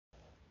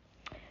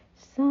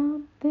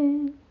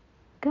something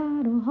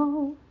got a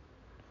hold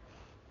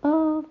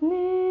of me.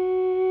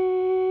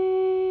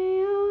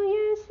 Oh,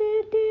 yes,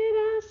 it did.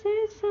 I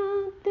said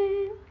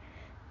something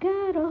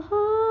got a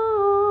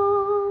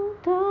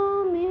hold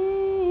of me.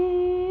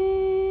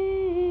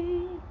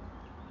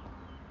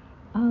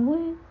 I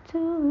went to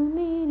a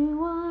meeting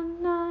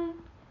one night,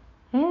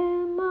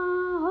 and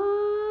my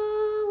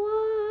heart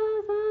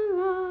was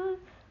alive.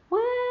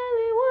 Well,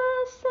 it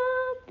was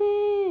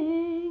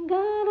something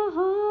got a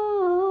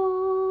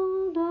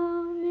hold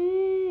of me.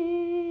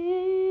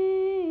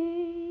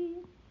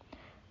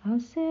 I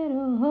said,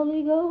 oh,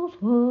 Holy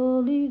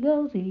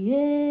Ghost,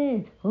 yeah.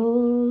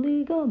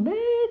 Holy Ghost,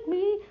 make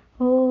me.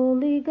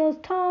 Holy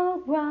Ghost,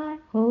 talk right.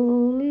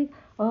 Holy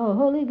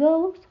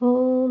Ghost,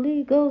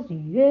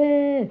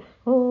 yeah.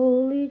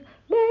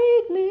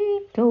 Make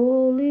me.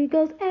 Holy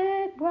Ghost,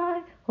 act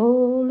right.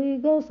 Holy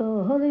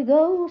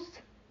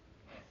Ghost,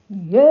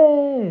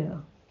 yeah.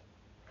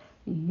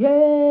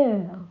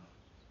 Yeah.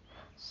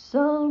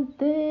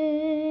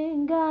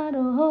 Something got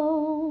a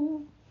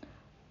hold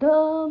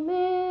of me.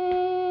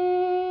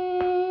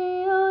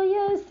 Oh,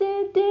 yes,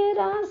 it did.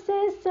 I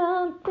said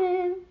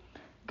something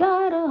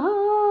got a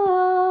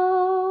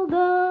hold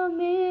of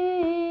me.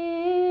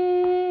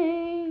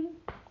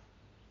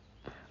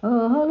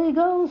 Oh, Holy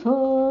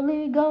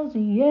Ghost,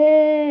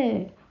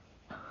 yeah.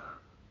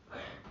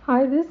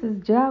 Hi, this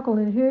is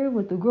Jacqueline here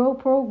with the Grow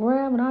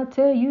Program, and I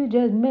tell you,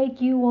 just make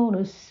you want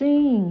to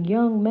sing,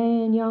 young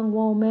man, young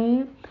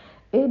woman.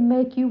 It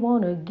make you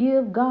want to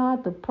give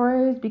God the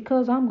praise,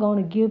 because I'm going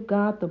to give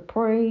God the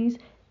praise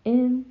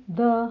in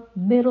the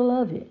middle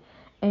of it.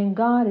 And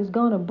God is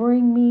going to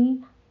bring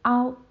me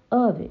out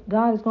of it.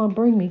 God is going to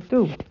bring me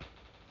through.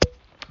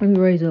 Let me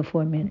raise up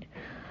for a minute.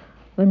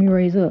 Let me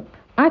raise up.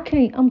 I'm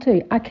telling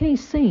you, I can't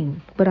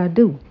sing, but I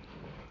do.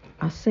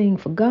 I sing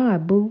for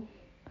God, boo.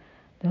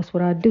 That's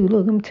what I do.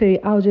 Look, let me tell you,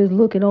 I was just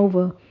looking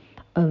over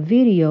a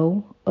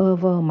video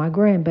of my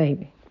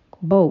grandbaby,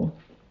 Bo.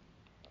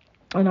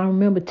 And I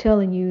remember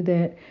telling you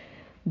that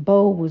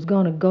Bo was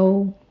going to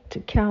go to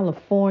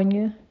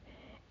California,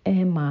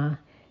 and my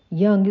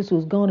youngest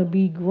was going to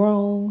be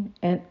grown,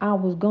 and I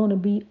was going to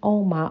be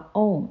on my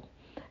own.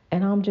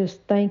 And I'm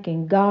just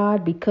thanking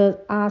God, because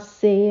I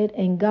said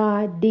and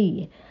God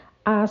did.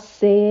 I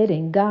said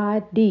and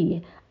God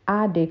did.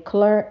 I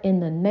declare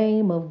in the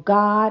name of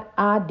God,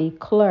 I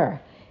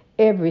declare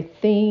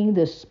everything,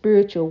 the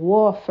spiritual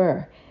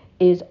warfare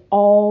is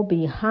all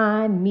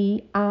behind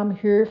me. I'm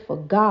here for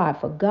God.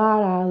 For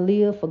God I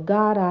live. For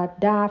God I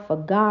die. For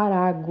God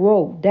I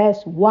grow.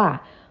 That's why.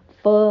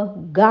 For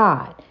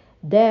God.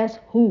 That's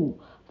who.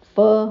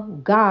 For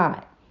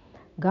God.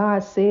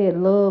 God said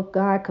love.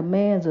 God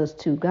commands us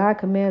to. God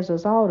commands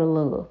us all to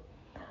love.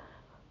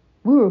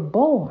 We were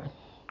born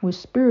with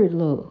spirit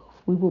love.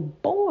 We were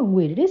born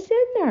with it. It's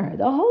in there.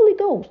 The Holy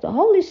Ghost, the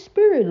Holy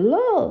Spirit,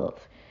 love.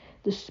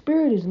 The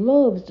Spirit is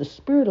love. It's the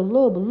Spirit of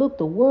love. But look,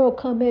 the world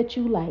come at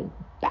you like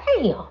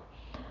bam.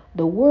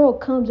 The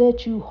world comes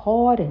at you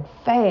hard and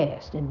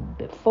fast. And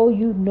before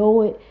you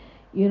know it,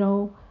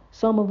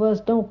 some of us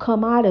don't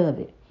come out of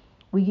it.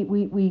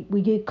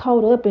 We get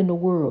caught up in the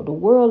world. The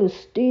world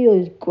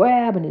is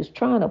grabbing, is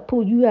trying to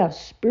pull you out,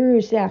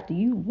 spirits after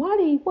you. Why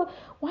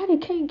they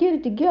can't get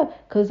it together?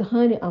 Because,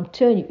 honey, I'm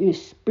telling you,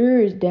 it's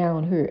spirits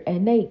down here,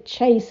 and they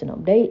chasing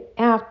them. They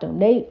after them.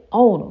 They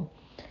own them.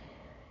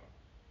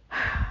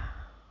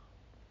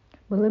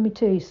 But let me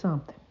tell you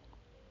something.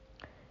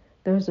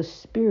 There's a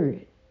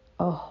spirit,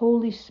 a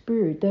Holy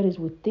Spirit that is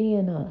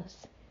within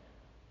us,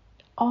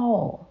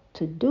 all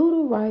to do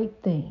the right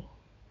thing.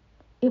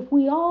 If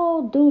we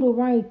all do the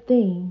right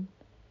thing,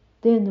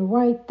 then the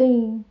right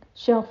thing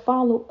shall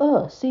follow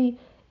us. See,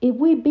 if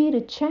we be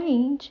the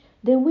change,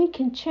 then we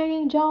can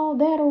change all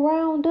that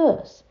around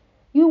us.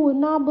 You would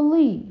not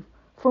believe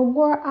from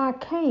where I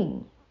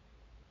came.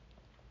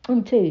 Let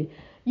me tell you,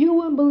 you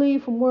wouldn't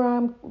believe from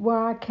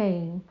where I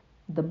came,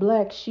 the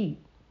black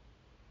sheep.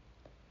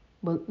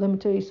 But let me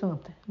tell you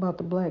something about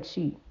the black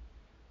sheep.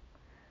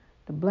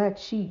 The black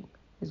sheep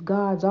is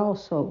God's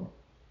also,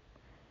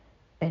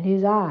 and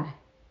his eye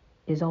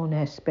is on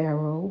that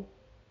sparrow.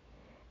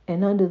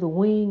 And under the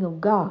wing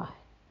of God,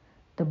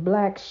 the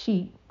black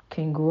sheep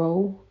can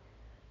grow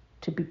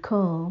to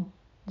become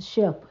the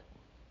shepherd.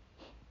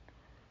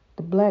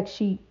 The black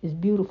sheep is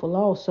beautiful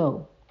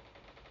also.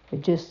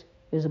 It just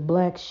is a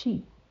black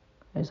sheep.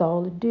 That's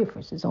all the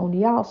difference. It's on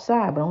the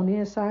outside, but on the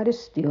inside it's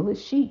still a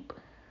sheep.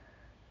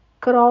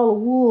 Cut all the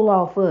wool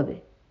off of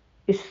it.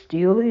 It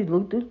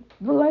look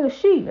like a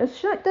sheep. That's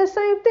that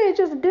same thing, it's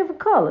just a different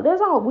color.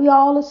 That's all. We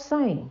all the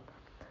same.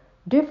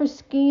 Different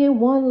skin,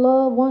 one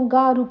love, one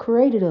God who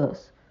created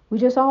us. We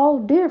just all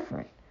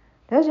different.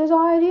 That's just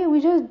all it is. We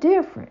just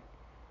different.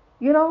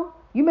 You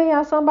may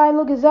have somebody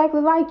look exactly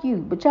like you,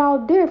 but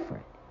y'all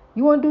different.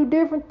 You want to do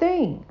different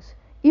things.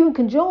 Even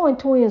conjoined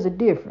twins are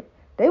different.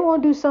 They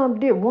want to do something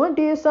different. One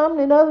did something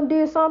and the other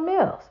did something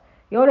else.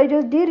 They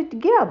just did it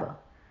together.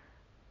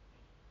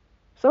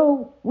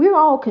 So we're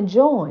all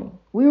conjoined.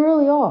 We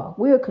really are.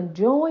 We are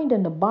conjoined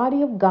in the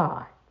body of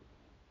God.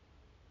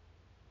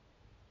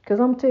 Because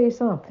I'm going to tell you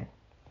something.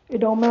 It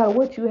don't matter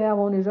what you have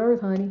on this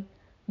earth, honey.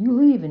 You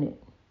leaving it.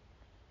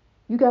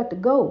 You got to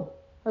go.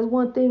 That's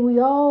one thing we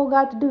all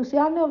got to do. See,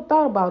 I never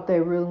thought about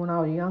that really when I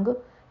was younger.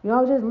 I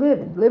was just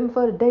living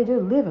for the day,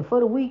 just living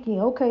for the weekend.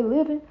 Okay,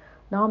 living.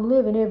 Now I'm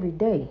living every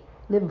day,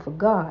 living for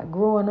God,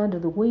 growing under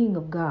the wing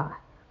of God.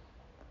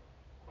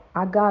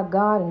 I got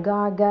God and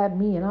God got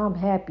me, and I'm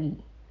happy.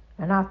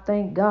 And I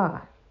thank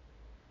God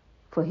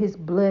for his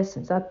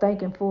blessings. I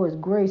thank him for his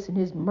grace and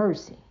his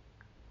mercy.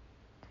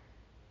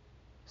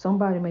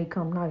 Somebody may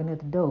come knocking at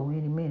the door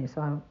any minute,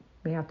 so I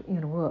may have to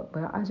interrupt.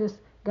 But I just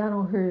got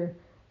on here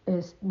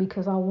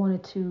because I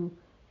wanted to,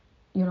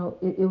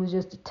 it was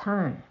just a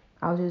time.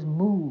 I was just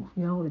moved,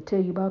 to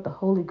tell you about the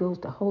Holy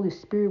Ghost, the Holy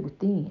Spirit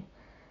within.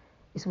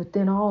 It's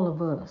within all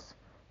of us.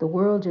 The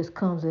world just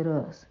comes at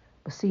us.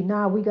 But see,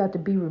 now we got to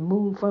be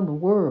removed from the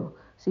world.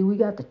 See, we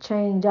got to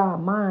change our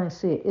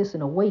mindset. It's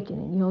an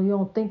awakening. You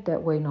don't think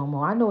that way no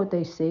more. I know what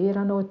they said.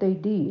 I know what they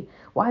did.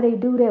 Why they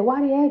do that? Why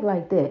they act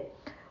like that?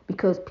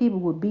 Because people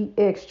would be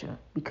extra.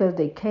 Because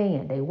they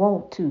can. They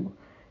want to.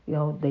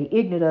 They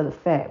ignorant of the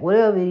fact.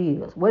 Whatever it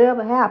is.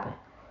 Whatever happened.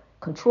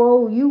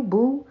 Control you,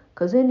 boo.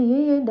 Because in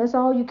the end, that's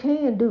all you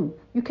can do.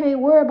 You can't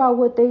worry about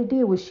what they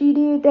did. Well, she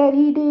did that.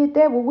 He did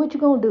that. Well, what you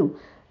going to do?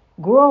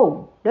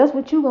 Grow. That's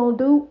what you going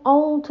to do.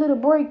 On to the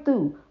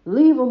breakthrough.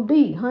 Leave them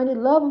be, honey.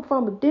 Love them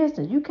from a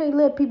distance. You can't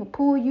let people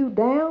pull you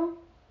down.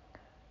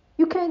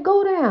 You can't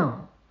go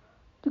down.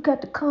 You got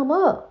to come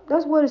up.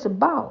 That's what it's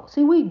about.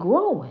 See, we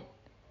growing.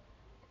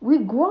 We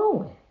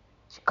growing.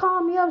 She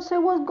called me up and said,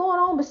 what's going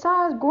on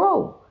besides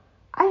grow?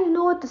 I didn't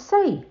know what to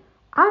say.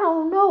 I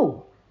don't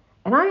know.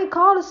 And I ain't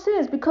called her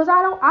since because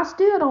I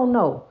still don't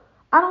know.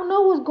 I don't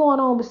know what's going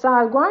on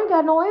besides grow. I ain't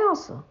got no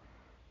answer.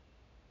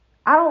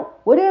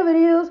 Whatever it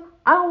is,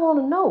 I don't want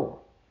to know.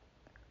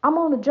 I'm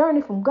on a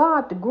journey from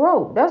God to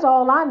grow. That's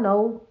all I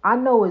know. I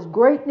know is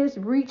greatness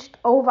reached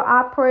over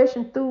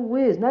oppression through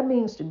wisdom. That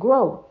means to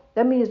grow.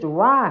 That means to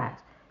rise.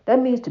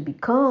 That means to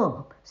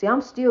become. See,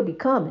 I'm still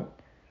becoming.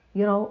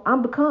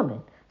 I'm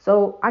becoming.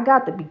 So I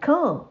got to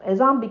become.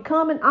 As I'm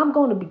becoming, I'm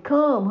going to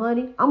become,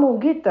 honey. I'm going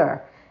to get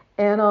there.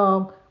 And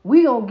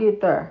we going to get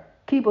there.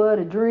 Keeper of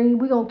the dream.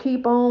 We going to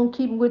keep on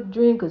keeping with the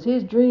dream because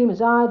his dream is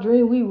our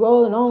dream. We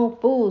rolling on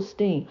full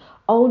steam.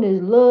 On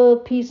his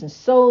love, peace, and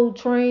soul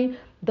train.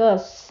 The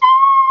soul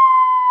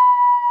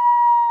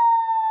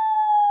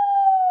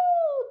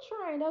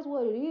train. That's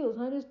what it is,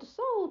 honey. It's the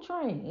soul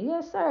train.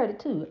 Yes, sir,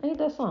 too. Ain't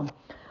that something?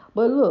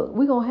 But look,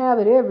 we going to have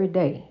it every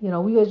day.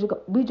 We just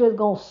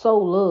going to sow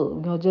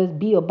love. Just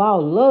be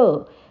about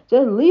love.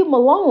 Just leave them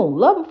alone.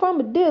 Love them from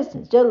a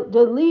distance. Just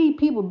leave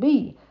people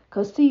be.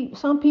 Because, see,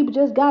 some people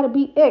just got to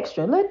be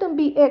extra. Let them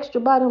be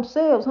extra by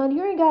themselves, honey.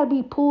 You ain't got to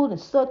be pulled and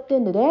sucked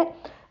into that.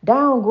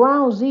 Down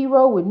ground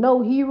zero with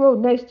no hero.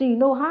 Next thing you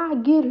know, how I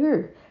get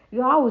here?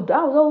 I was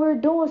over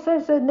here doing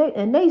such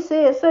and they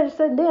said such,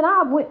 then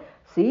I went.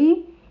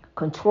 See,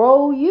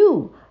 control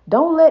you.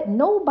 Don't let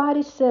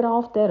nobody set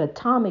off that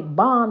atomic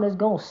bomb that's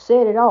going to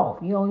set it off.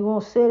 You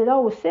want to set it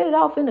off? Well, set it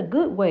off in a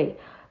good way.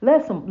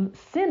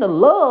 Send a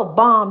love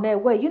bomb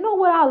that way. You know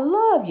what? I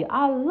love you.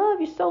 I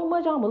love you so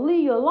much, I'm going to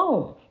leave you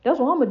alone. That's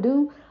what I'm going to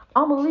do.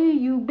 I'm going to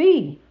leave you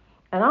be.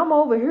 And I'm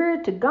over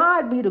here to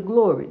God be the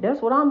glory.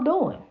 That's what I'm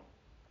doing.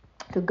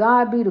 To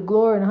God be the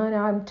glory. And honey,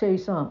 I'm going to tell you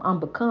something. I'm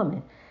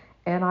becoming.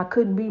 And I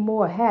couldn't be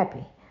more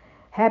happy.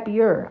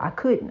 Happier.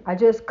 I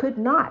just could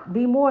not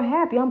be more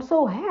happy. I'm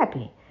so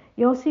happy.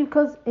 See,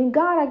 because in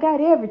God I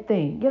got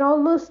everything.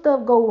 Little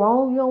stuff go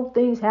wrong.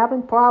 Things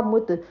happen. Problem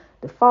with the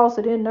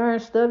faucet in there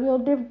and stuff.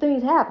 Different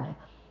things happening.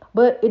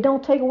 But it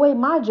don't take away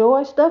my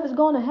joy. Stuff is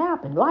going to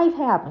happen. Life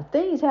happens.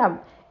 Things happen.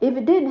 If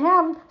it didn't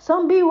happen,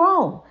 something be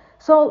wrong.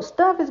 So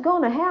stuff is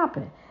going to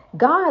happen.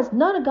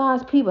 None of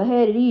God's people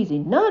had it easy.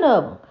 None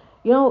of them.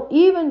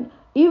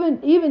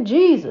 Even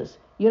Jesus.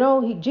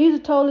 Jesus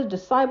told his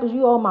disciples,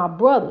 you are my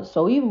brothers.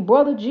 So even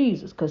brother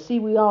Jesus, because see,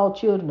 we all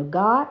children of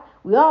God.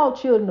 We all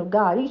children of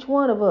God. Each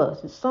one of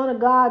us is son of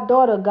God,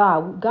 daughter of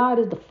God. God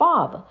is the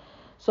Father.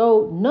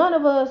 So none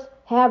of us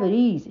have it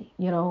easy.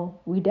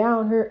 We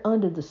down here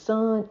under the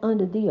sun,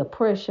 under the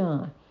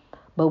oppression.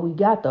 But we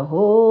got the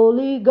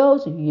Holy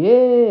Ghost.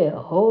 Yeah,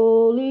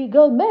 Holy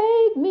Ghost,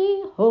 make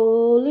me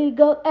Holy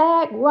Ghost,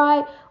 act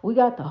right. We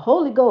got the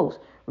Holy Ghost.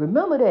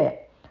 Remember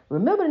that.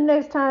 Remember the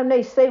next time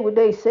they say what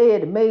they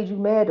said that made you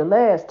mad the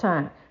last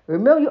time.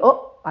 Remember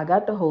I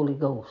got the Holy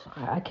Ghost.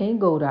 I can't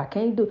go there. I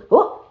can't do.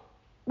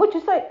 What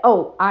you say?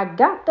 Oh, I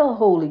got the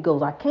Holy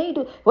Ghost. I can't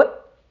do. What?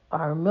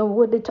 I remember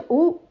what they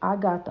I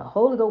got the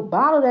Holy Ghost.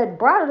 Bridle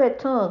that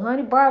tongue,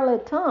 honey. Bridle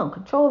that tongue.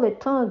 Control that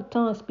tongue. The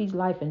tongue speaks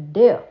life and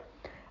death.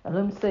 And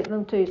let me tell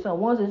you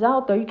something. Once it's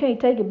out there, you can't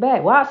take it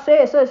back. Well, I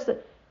said such.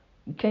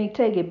 You can't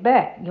take it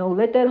back.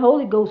 Let that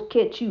Holy Ghost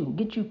catch you,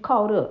 get you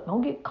caught up.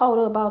 Don't get caught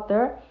up out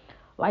there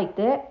like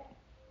that.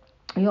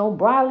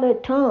 Bridle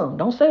that tongue.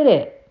 Don't say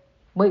that.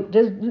 Wait,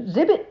 just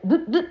zip it.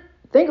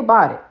 Think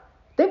about it.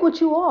 Think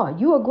what you are.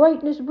 You are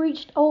greatness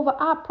reached over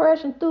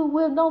oppression through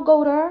will. Don't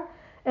go there.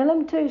 And let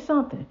me tell you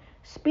something.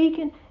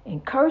 Speaking in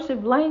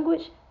cursive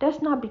language,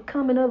 that's not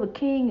becoming of a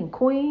king and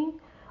queen.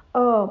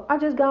 I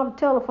just got on the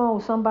telephone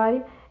with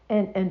somebody,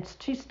 and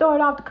she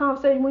started off the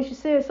conversation when she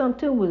said something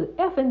to me was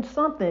effing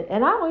something,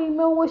 and I don't even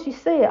remember what she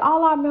said.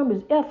 All I remember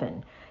is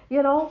effing,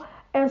 you know.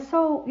 And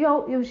so,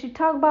 she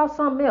talked about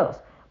something else,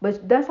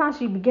 but that's how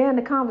she began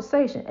the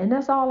conversation, and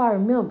that's all I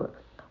remember.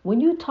 When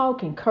you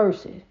talking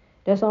curses,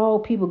 that's all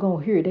people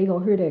gonna hear. They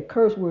gonna hear that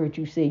curse word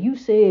you said. You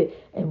said,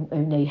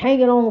 and they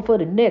hanging on for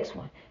the next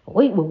one.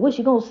 Wait, well, what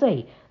she gonna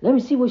say? Let me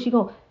see what she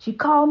gonna. She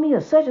called me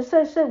a such and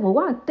such. Well,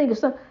 I think of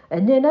something,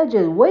 and then that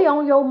just weigh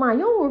on your mind.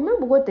 You don't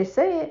remember what they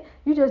said.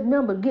 You just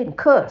remember getting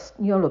cussed.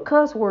 The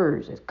cuss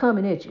words is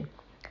coming at you.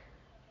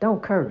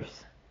 Don't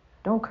curse.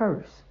 Don't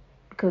curse,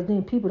 because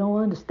then people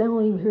don't understand.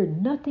 Don't even hear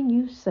nothing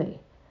you say.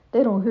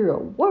 They don't hear a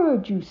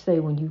word you say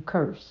when you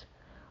curse.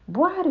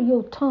 Bridle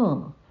your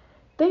tongue.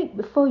 Think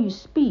before you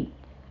speak,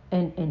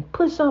 and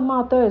put something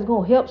out there that's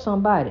gonna help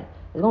somebody.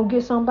 It's gonna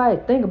get somebody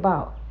to think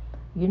about.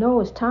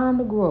 It's time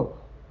to grow.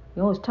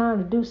 It's time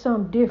to do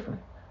something different.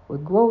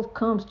 With growth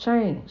comes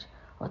change.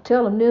 Or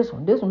tell them this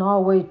one. This one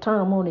always turn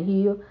them on the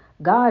heel.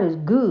 God is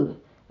good.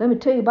 Let me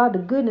tell you about the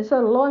goodness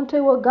of the Lord. Let me tell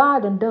you what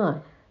God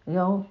done.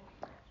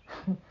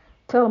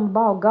 Tell them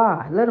about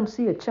God. Let them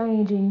see a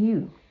change in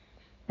you.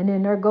 And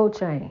then there go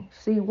change.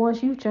 See,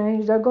 once you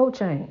change, there go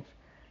change.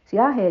 See,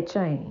 I had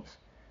change.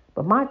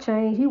 But my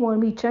change, he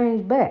wanted me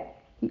changed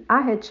back.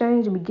 I had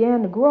changed and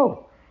began to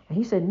grow. And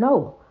he said,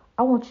 no,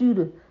 I want you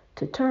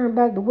to turn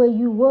back the way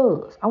you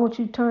was. I want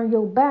you to turn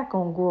your back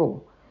on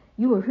growth.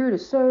 You are here to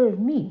serve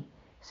me.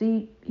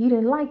 See, he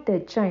didn't like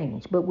that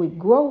change. But with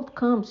growth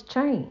comes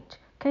change.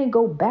 Can't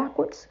go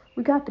backwards.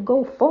 We got to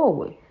go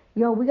forward.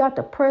 We got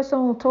to press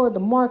on toward the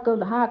mark of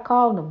the high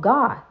calling of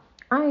God.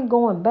 I ain't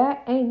going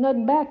back. Ain't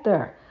nothing back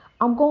there.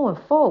 I'm going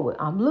forward.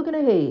 I'm looking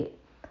ahead.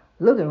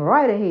 Looking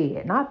right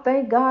ahead. And I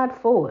thank God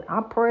for it.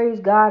 I praise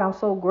God. I'm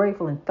so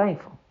grateful and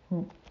thankful.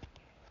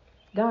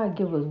 God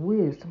give us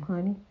wisdom,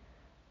 honey.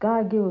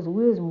 God give us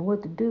wisdom of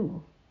what to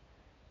do.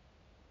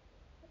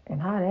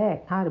 And how to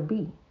act, how to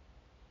be.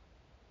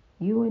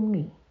 You and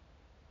me.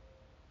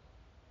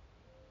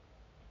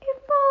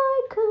 If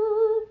I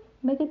could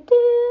make a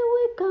deal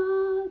with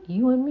God.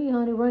 You and me,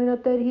 honey, running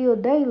up that hill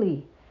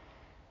daily.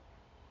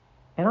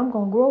 And I'm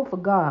going to grow for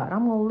God.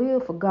 I'm going to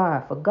live for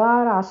God. For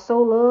God I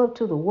so love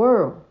to the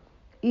world.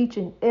 Each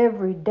and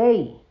every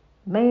day.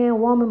 Man,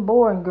 woman,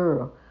 boy, and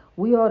girl.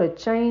 We ought to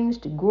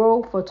change to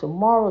grow for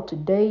tomorrow,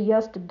 today,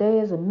 yesterday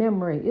is a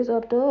memory. It's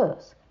up to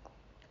us.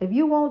 If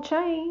you want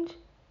change,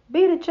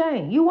 be the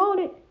change. You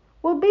want it?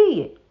 Well,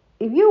 be it.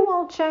 If you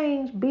want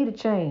change, be the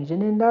change.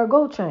 And then there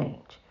go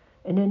change.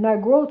 And then there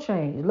grow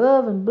change.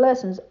 Love and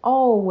blessings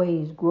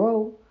always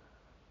grow.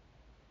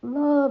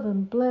 Love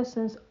and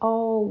blessings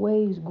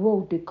always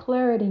grow.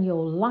 Declare it in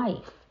your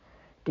life.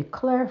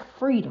 Declare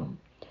freedom.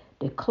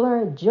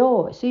 Declare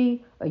joy.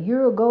 See, a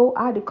year ago,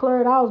 I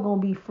declared I was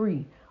going to be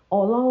free,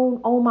 alone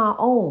on my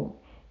own,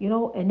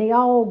 and they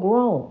all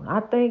grown. I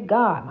thank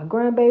God. My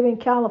grandbaby in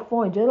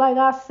California, just like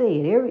I said,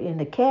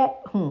 and the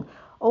cat,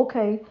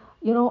 okay,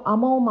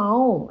 I'm on my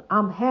own.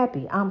 I'm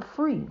happy. I'm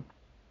free.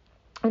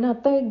 And I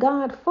thank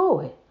God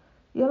for it.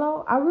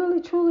 I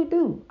really, truly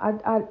do.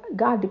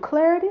 God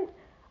declared it.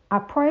 I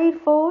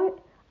prayed for it.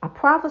 I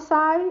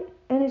prophesied it,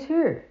 and it's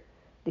here.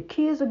 The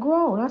kids are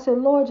grown. I said,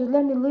 Lord, just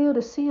let me live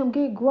to see them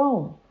get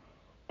grown.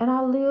 And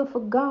I live for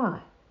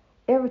God.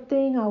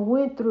 Everything I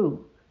went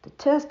through, the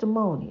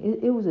testimony,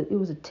 it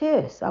was a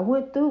test I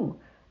went through.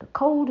 The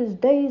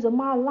coldest days of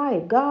my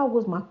life, God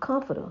was my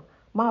comforter,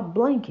 my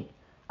blanket.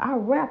 I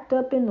wrapped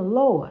up in the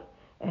Lord.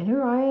 And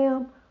here I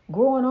am,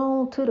 growing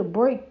on to the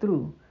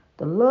breakthrough.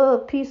 The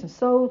love, peace, and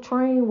soul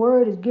train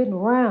word is getting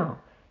around.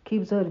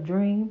 Keeps her the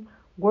dream.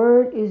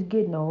 Word is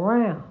getting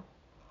around.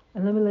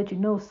 And let me let you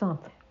know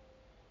something.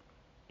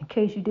 In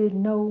case you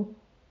didn't know,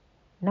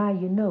 now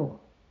you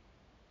know.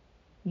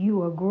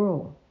 You are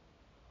grow.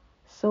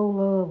 So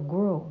love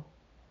grow.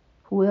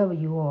 Whoever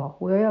you are,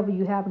 wherever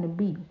you happen to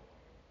be,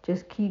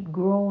 just keep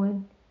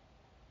growing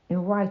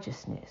in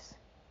righteousness.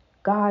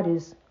 God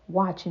is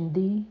watching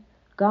thee.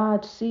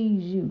 God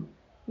sees you.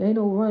 There ain't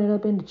no running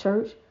up in the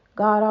church.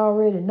 God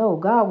already know.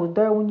 God was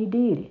there when you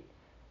did it.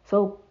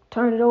 So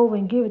turn it over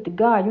and give it to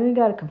God. You ain't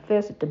got to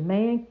confess it to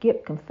man.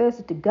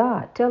 Confess it to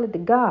God. Tell it to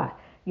God.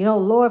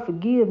 Lord,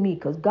 forgive me,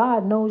 because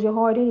God knows your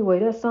heart anyway.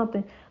 That's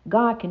something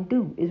God can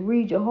do, is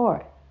read your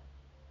heart.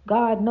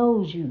 God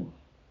knows you.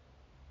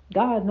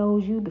 God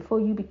knows you before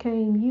you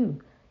became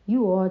you.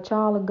 You are a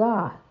child of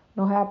God.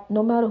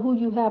 No matter who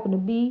you happen to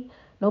be,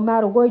 no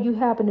matter where you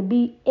happen to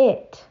be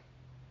at,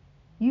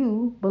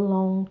 you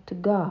belong to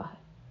God.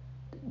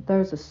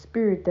 There's a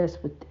spirit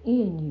that's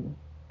within you.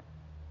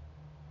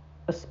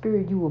 A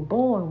spirit you were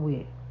born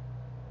with.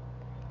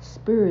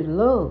 Spirit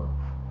love.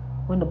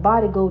 When the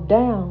body goes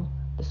down,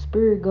 the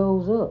spirit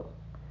goes up.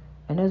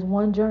 And there's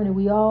one journey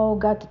we all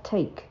got to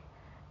take.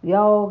 We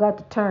all got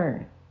to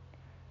turn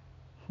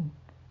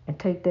and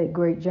take that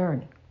great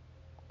journey.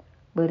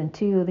 But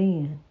until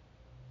then,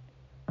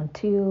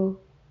 until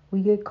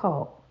we get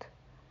called,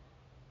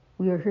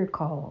 we are here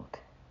called.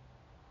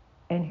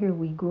 And here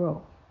we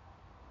grow.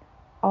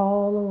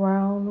 all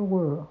around the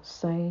world.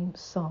 Same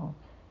song.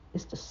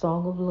 It's the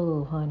song of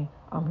love, honey.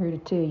 I'm here to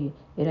tell you,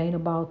 it ain't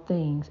about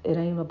things. It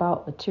ain't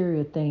about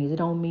material things. It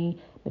don't mean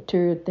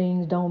material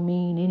things don't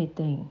mean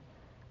anything.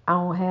 I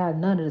don't have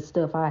none of the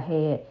stuff I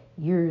had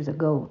years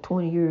ago,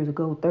 20 years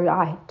ago, 30.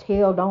 I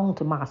held on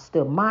to my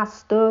stuff. My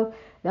stuff,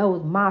 that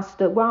was my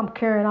stuff. Well, I'm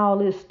carrying all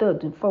this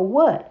stuff for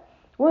what?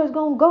 Where it's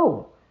going to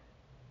go?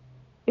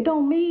 It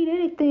don't mean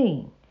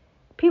anything.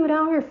 People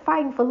down here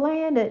fighting for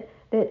land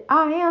that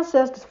our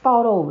ancestors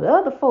fought over,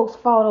 other folks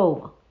fought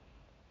over.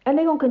 And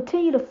they're going to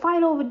continue to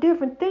fight over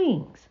different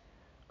things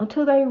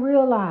until they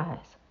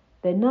realize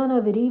that none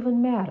of it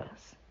even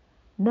matters.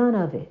 None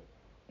of it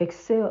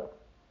except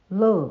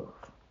love.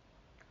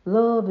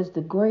 Love is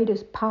the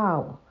greatest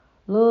power.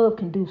 Love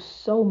can do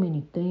so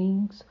many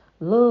things.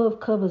 Love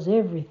covers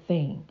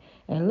everything.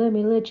 And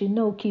let you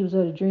know, keepers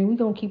of the dream, we're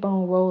going to keep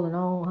on rolling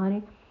on,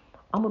 honey.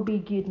 I'm going to be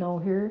getting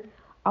on here.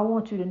 I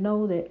want you to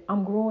know that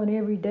I'm growing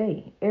every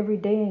day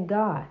in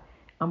God.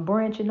 I'm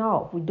branching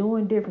off. We're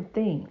doing different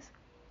things.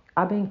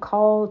 I've been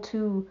called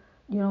to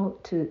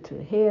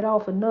head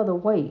off another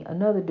way,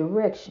 another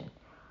direction.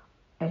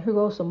 And here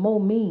goes some more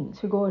means.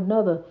 Here goes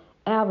another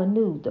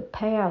avenue, the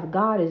path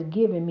God has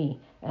given me.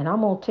 And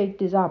I'm going to take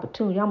this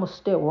opportunity. I'm going to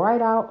step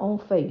right out on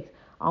faith.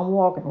 I'm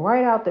walking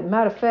right out. That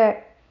matter of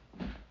fact,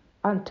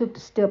 I took the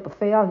step of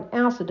faith. I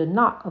answered the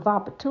knock of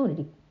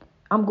opportunity.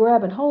 I'm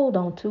grabbing hold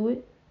on to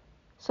it.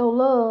 So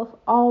love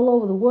all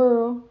over the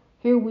world.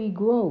 Here we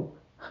grow.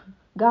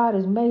 God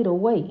has made a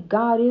way.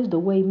 God is the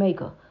way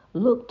maker.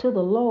 Look to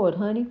the Lord,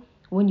 honey.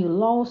 When you're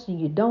lost and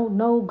you don't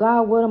know,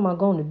 God, what am I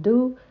going to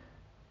do?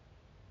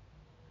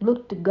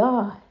 Look to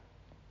God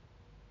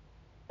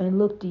and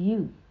look to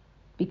you.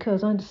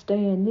 Because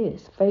understand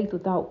this, faith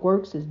without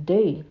works is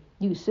dead.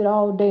 You sit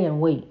all day and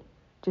wait.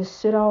 Just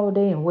sit all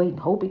day and wait and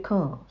hope it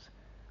comes.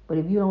 But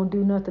if you don't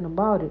do nothing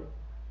about it,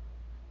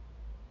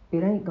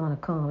 it ain't going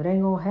to come. It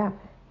ain't going to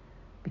happen.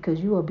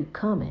 Because you are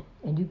becoming,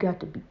 and you got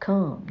to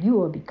become.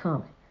 You are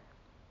becoming.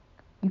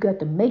 You got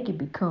to make it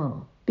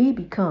become. Be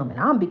becoming.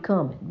 I'm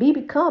becoming. Be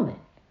becoming.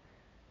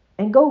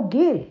 And go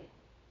get it.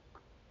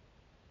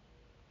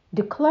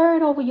 Declare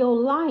it over your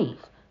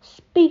life.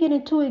 Speak it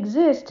into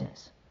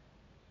existence.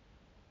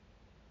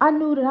 I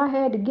knew that I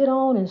had to get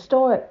on and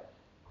start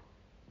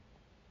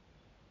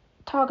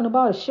talking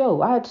about a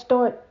show. I had to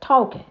start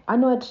talking. I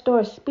knew I had to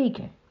start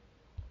speaking.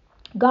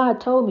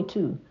 God told me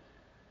to.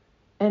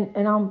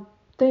 And I'm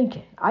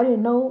thinking. I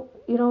didn't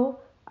know,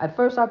 at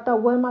first I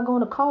thought, what am I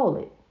going to call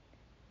it?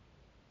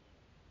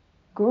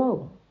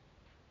 Grow.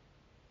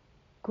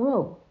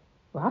 Grow.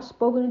 Well, I've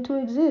spoken into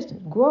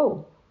existence.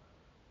 Grow.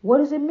 What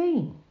does it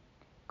mean?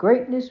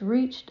 Greatness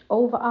reached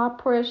over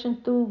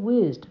oppression through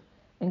wisdom.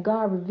 And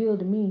God revealed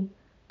to me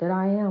that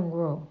I am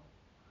grow.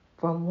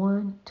 From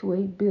 1 to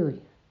 8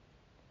 billion.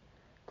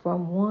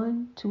 From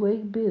 1 to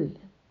 8 billion.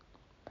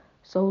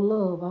 So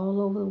love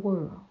all over the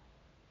world.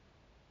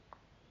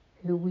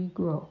 Here we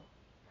grow.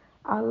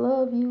 I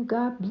love you.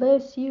 God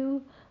bless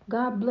you.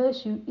 God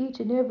bless you each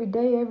and every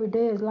day. Every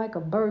day is like a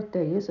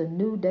birthday. It's a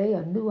new day,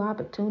 a new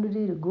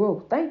opportunity to grow.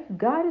 Thank you,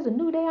 God. It's a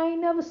new day I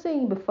ain't never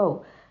seen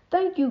before.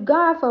 Thank you,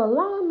 God, for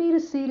allowing me to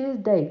see this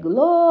day.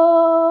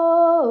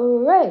 Glory.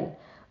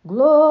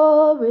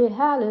 Glory.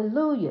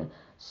 Hallelujah.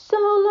 So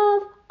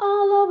love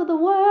all over the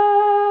world.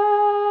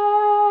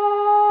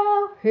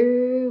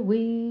 Here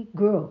we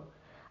grow.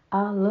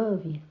 I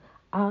love you.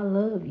 I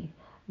love you.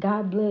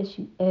 God bless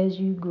you as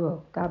you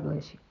grow. God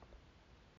bless you.